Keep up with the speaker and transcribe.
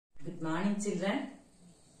Good morning, children.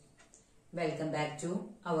 Welcome back to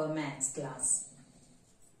our maths class.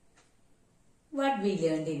 What we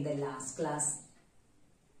learned in the last class?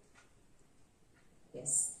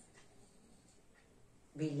 Yes,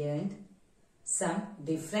 we learned some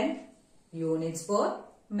different units for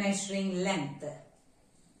measuring length.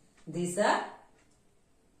 These are,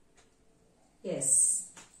 yes,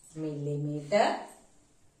 millimeter,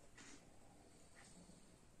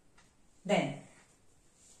 then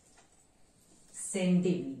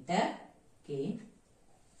centimeter, okay,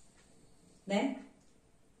 then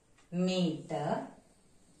meter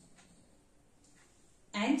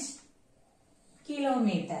and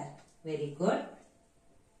kilometer. Very good.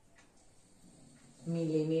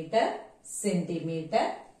 Millimeter,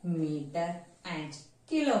 centimeter, meter and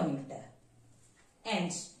kilometer.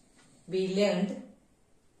 And we learned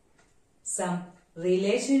some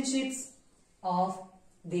relationships of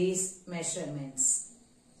these measurements.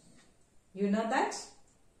 You know that?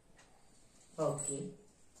 Okay.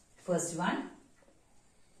 First one.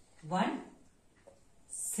 1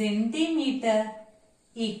 centimeter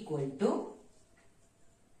equal to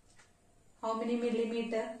how many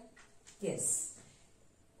millimeter? Yes.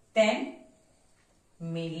 10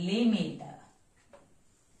 millimeter.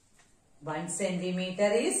 1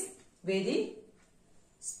 centimeter is very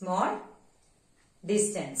small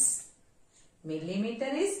distance.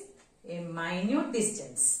 Millimeter is a minute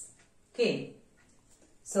distance. Okay.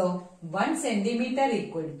 So 1 centimeter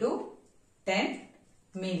equal to 10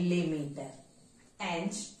 millimeter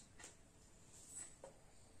and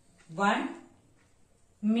 1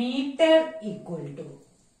 meter equal to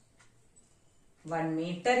 1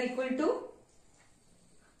 meter equal to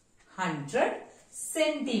 100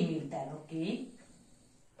 centimeter. Okay,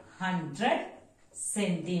 100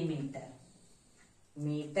 centimeter.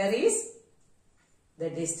 Meter is the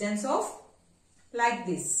distance of like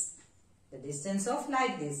this. The distance of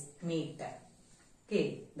like this, meter.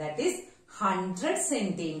 Okay, that is 100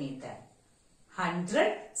 centimeter.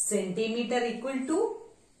 100 centimeter equal to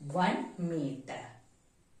 1 meter.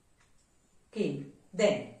 Okay,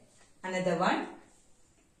 then another one.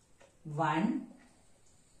 1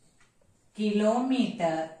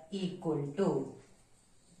 kilometer equal to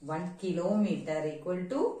 1 kilometer equal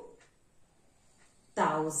to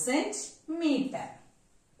 1000 meter.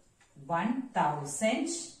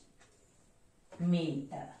 1000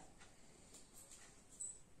 meter.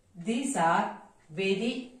 These are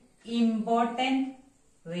very important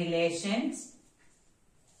relations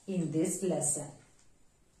in this lesson.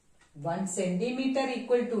 1 centimeter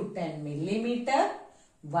equal to 10 millimeter.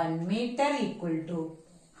 1 meter equal to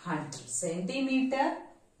 100 centimeter.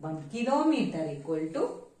 1 kilometer equal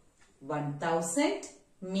to 1000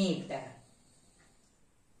 meter.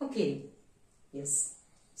 Okay. Yes.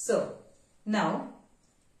 So, now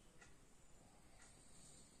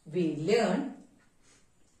we learn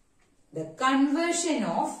the conversion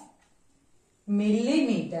of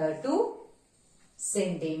millimeter to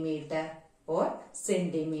centimeter or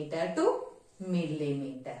centimeter to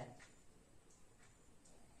millimeter.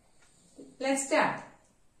 Let's start.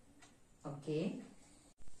 Okay.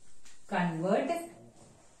 Convert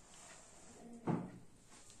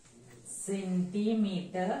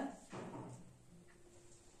centimeter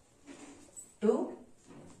to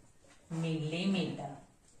millimeter.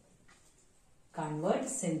 Convert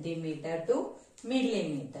centimeter to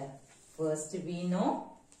millimeter. First we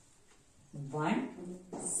know 1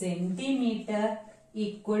 centimeter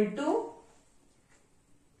equal to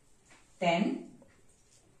 10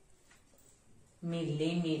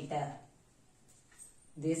 millimeter.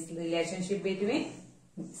 This relationship between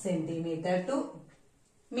centimeter to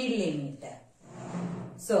millimeter.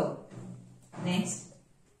 So, next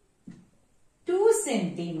 2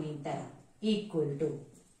 centimeter equal to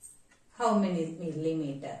how many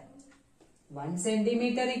millimeter? 1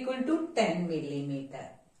 centimeter equal to 10 millimeter.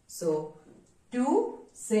 So, 2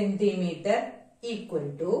 centimeter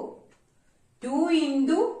equal to 2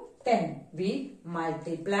 into 10. We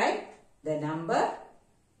multiply the number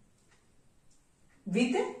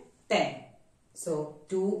with 10. So,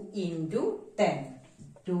 2 into 10.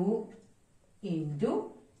 2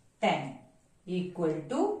 into 10 equal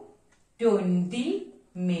to 20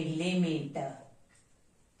 millimeter.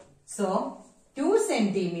 So, 2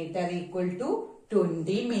 centimeter equal to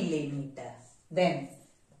 20 millimeter. Then,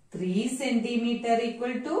 3 centimeter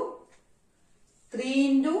equal to 3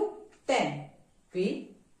 into 10.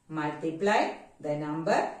 We multiply the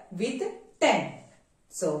number with 10.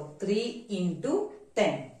 So, 3 into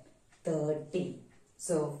 10, 30.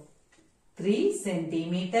 So, 3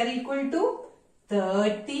 centimeter equal to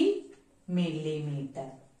 30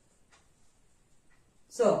 millimeter.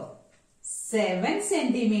 So 7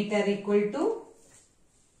 centimeter equal to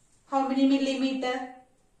how many millimeter?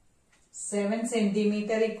 7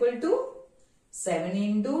 centimeter equal to 7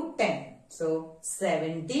 into 10. So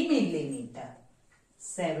 70 millimeter.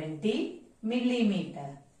 70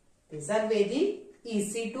 millimeter. These are very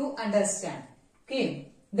easy to understand.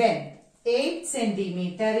 Okay. Then 8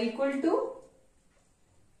 centimeter equal to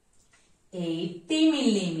 80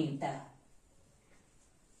 millimeter.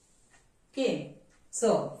 Okay.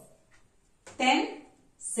 So 10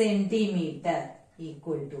 centimeter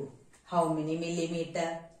equal to how many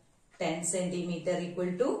millimeter? 10 centimeter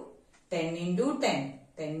equal to 10 into 10.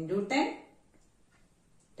 10 into 10.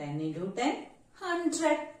 10 into 10.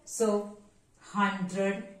 100. So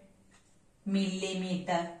 100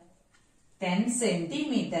 millimeter. 10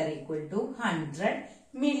 centimeter equal to 100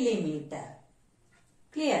 millimeter.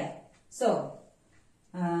 Clear? So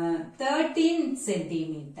 13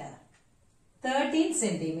 centimeter. 13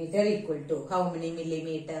 centimeter equal to how many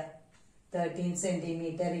millimeter? 13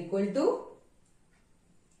 centimeter equal to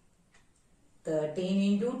 13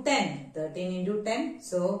 into 10. 13 into 10.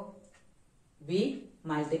 So we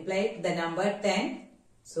multiply the number 10.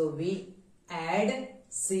 So we add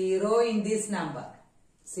 0 in this number.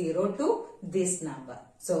 0 to this number.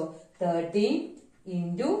 So 13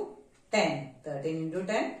 into 10. 13 into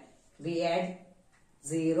 10. We add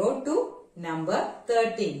 0 to number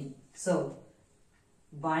 13. So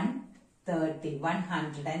 130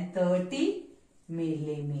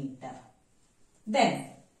 millimeter. Then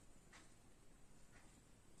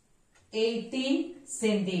 18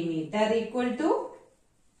 centimeter equal to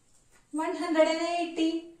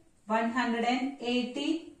 180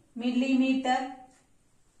 millimeter.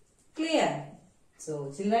 Clear?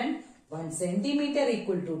 So children, 1 centimeter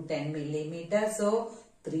equal to 10 millimeter. So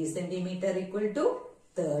 3 centimeter equal to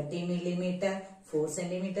 30 millimeter. 4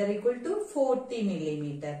 centimeter equal to 40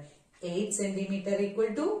 millimeter. 8 centimeter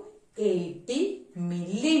equal to 80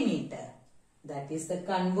 millimeter. That is the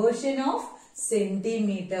conversion of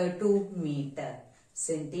centimeter to meter.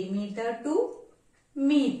 Centimeter to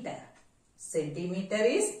meter. Centimeter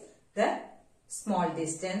is the small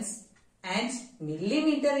distance and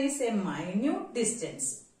millimeter is a minute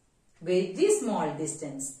distance. Very small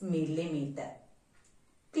distance, millimeter.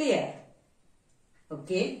 Clear?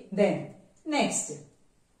 Okay, then next.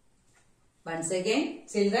 Once again,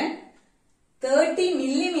 children, 30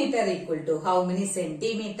 millimeter equal to how many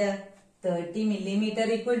centimeter? 30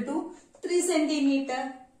 millimeter equal to 3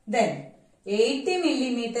 centimeter. Then 80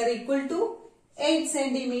 millimeter equal to 8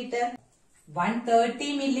 centimeter.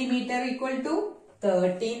 130 millimeter equal to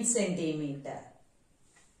 13 centimeter.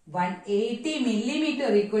 180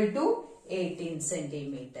 millimeter equal to 18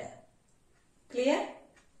 centimeter. Clear?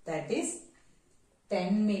 That is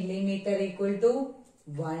 10 millimeter equal to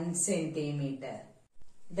 1 centimeter.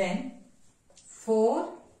 Then 4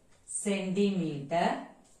 centimeter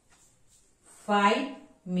 5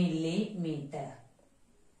 millimeter.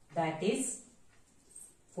 That is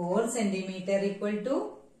 4 centimeter equal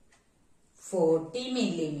to 40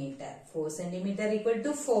 millimeter. 4 centimeter equal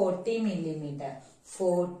to 40 millimeter.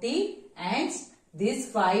 40 and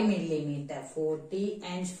this 5 millimeter. 40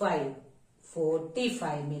 and 5.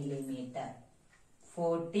 45 millimeter.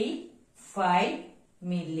 45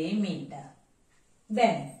 millimeter.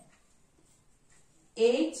 Then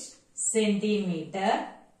 8 centimeter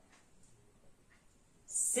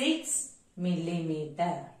 6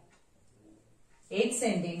 millimeter. 8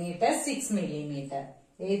 centimeter 6 millimeter.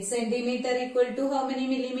 8 centimeter equal to how many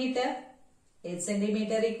millimeter? 8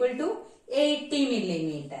 centimeter equal to 80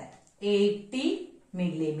 millimeter. 80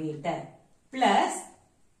 millimeter plus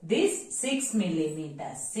this 6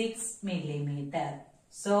 millimeter. 6 millimeter.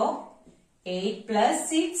 So 8 plus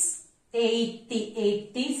 6 80.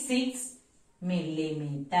 86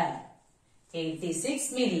 millimeter.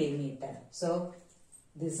 86 millimeter. So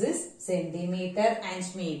this is centimeter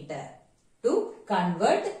and meter. To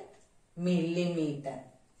convert millimeter.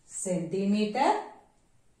 Centimeter,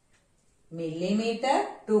 millimeter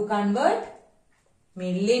to convert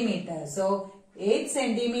millimeter. So 8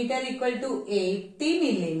 centimeter equal to 80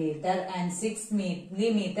 millimeter and 6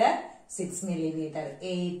 millimeter 6 millimeter.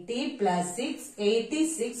 80 plus 6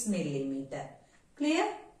 86 millimeter.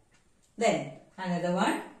 Clear? Then another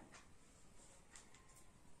one.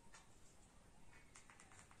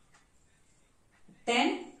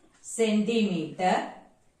 10 centimeter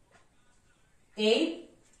 8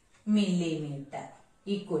 millimeter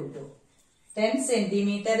equal to 10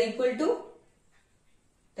 centimeter equal to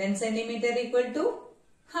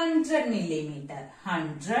 100 millimeter.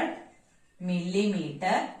 100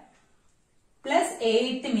 millimeter plus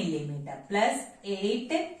 8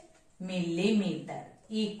 millimeter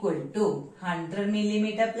equal to 100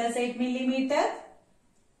 millimeter plus 8 millimeter,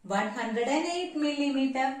 108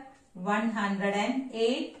 millimeter,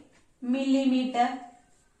 108 millimeter.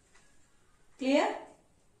 Clear?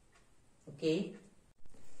 Okay.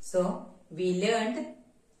 So, we learned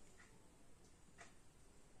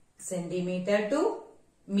centimeter to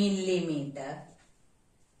millimeter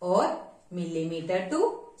or millimeter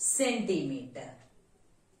to centimeter.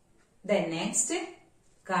 Then next,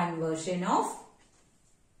 conversion of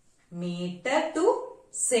meter to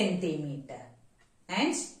centimeter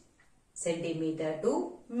and centimeter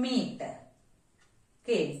to meter.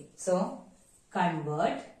 Okay, so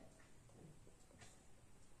convert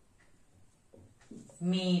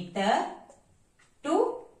meter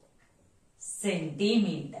to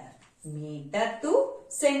centimeter. Meter to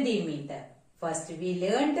centimeter. First we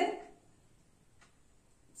learned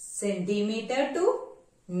centimeter to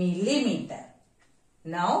millimeter.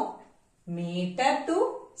 Now meter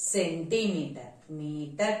to centimeter.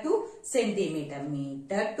 Meter to centimeter.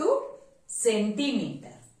 Meter to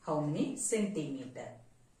centimeter. How many centimeter?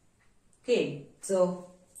 Okay. So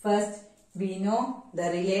first we know the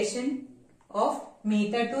relation of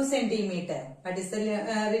meter to centimeter. What is the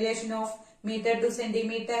relation of meter to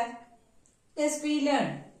centimeter? Yes, we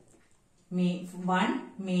learned.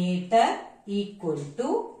 1 meter equal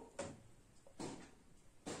to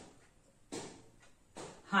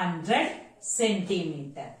 100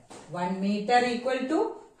 centimeter. 1 meter equal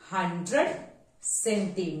to 100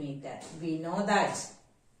 centimeter. We know that.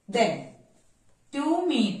 Then 2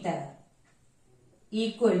 meter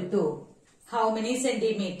equal to how many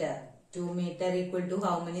centimeter? 2 meter equal to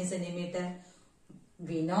how many centimeter?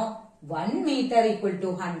 We know 1 meter equal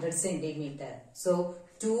to 100 centimeter. So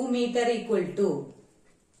 2 meter equal to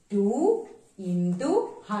 2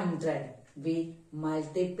 into 100. We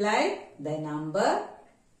multiply the number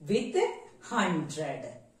with 100.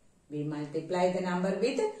 We multiply the number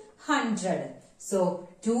with 100. So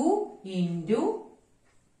 2 into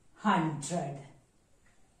 100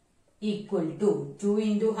 equal to 2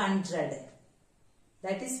 into 100.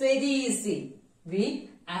 That is very easy. We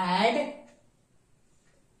add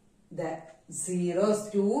the zeros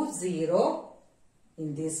to 0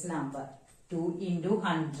 in this number. 2 into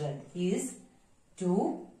 100 is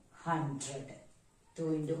 200.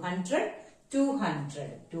 2 into 100,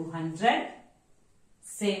 200. 200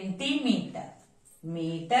 centimeter.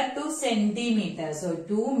 Meter to centimeter. So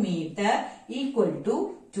 2 meter equal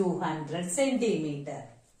to 200 centimeter.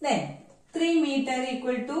 Then 3 meter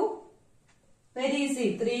equal to, very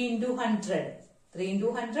easy, 3 into 100. 3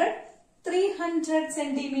 into 100, 300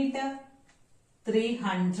 centimeter.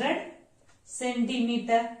 300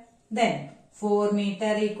 centimeter. Then 4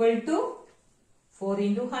 meter equal to 4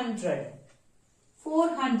 into 100.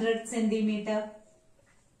 400 centimeter.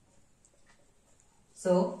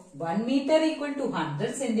 So 1 meter equal to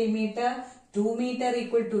 100 centimeter. 2 meter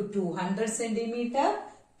equal to 200 centimeter.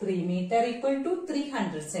 3 meter equal to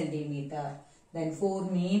 300 centimeter. Then 4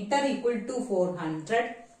 meter equal to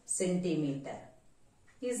 400 centimeter.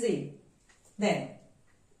 Easy. Then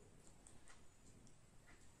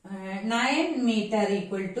 9 meter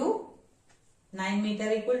equal to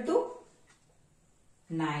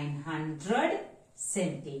 900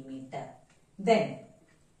 centimeter. Then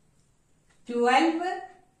 12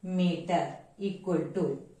 meter equal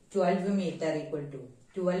to 12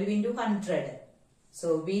 into 100.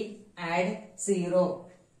 So we add 0,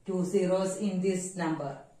 2 zeros in this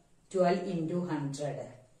number. 12 into 100.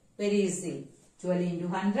 Very easy. 12 into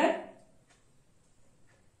 100.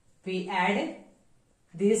 We add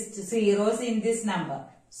these zeros in this number.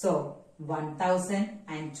 So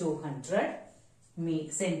 1200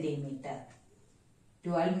 centimeter.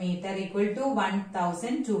 12 meter equal to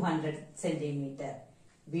 1200 centimeter.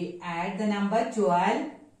 We add the number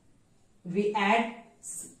 12. We add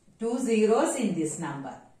 2 zeros in this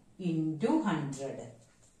number into 100.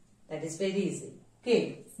 That is very easy.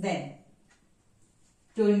 Okay. Then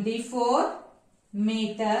 24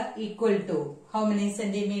 meter equal to how many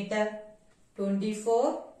centimeter?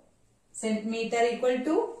 24 centimeter equal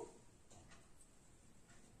to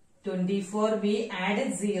 24. We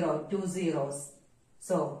add 0, 2 zeros.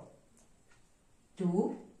 So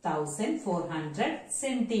 2400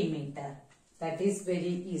 centimeter. That is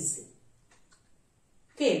very easy.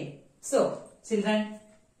 Okay. So children,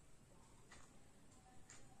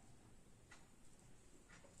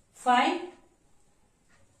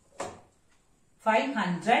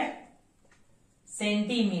 500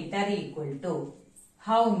 centimeter equal to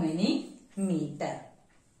how many meter?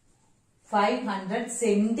 500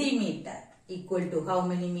 centimeter equal to how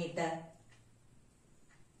many meter?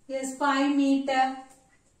 Yes, 5 meter.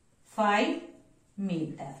 5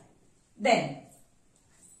 meter. Then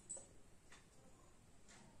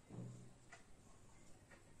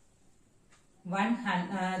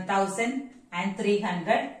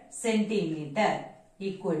 1300 centimeter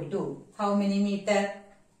equal to how many meter?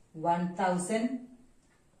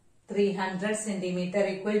 1300 centimeter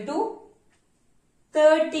equal to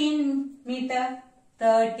 13 meter.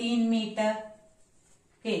 13 meter.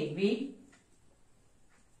 Okay, we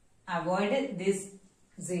avoid these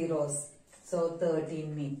zeros. So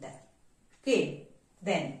 13 meter. Okay,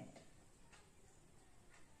 then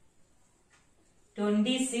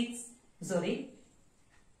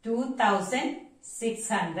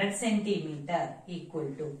 2600 centimeter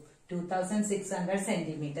equal to 2600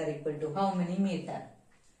 centimeter equal to how many meter?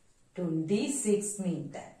 26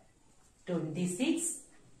 meter. 26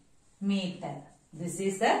 meter. This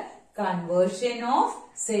is the conversion of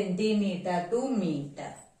centimeter to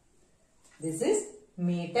meter. This is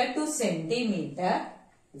meter to centimeter.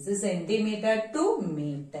 This is centimeter to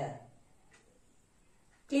meter.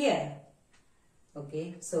 Clear?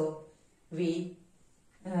 Okay, so we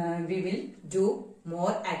will do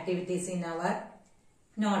more activities in our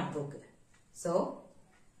notebook. So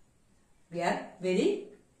we are very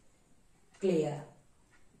clear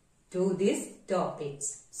to these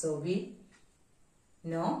topics. So we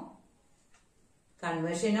know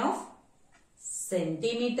conversion of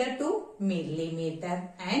centimeter to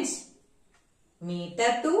millimeter and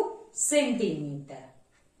meter to centimeter.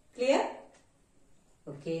 Clear?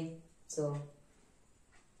 Okay, so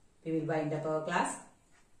we will wind up our class.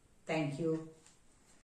 Thank you.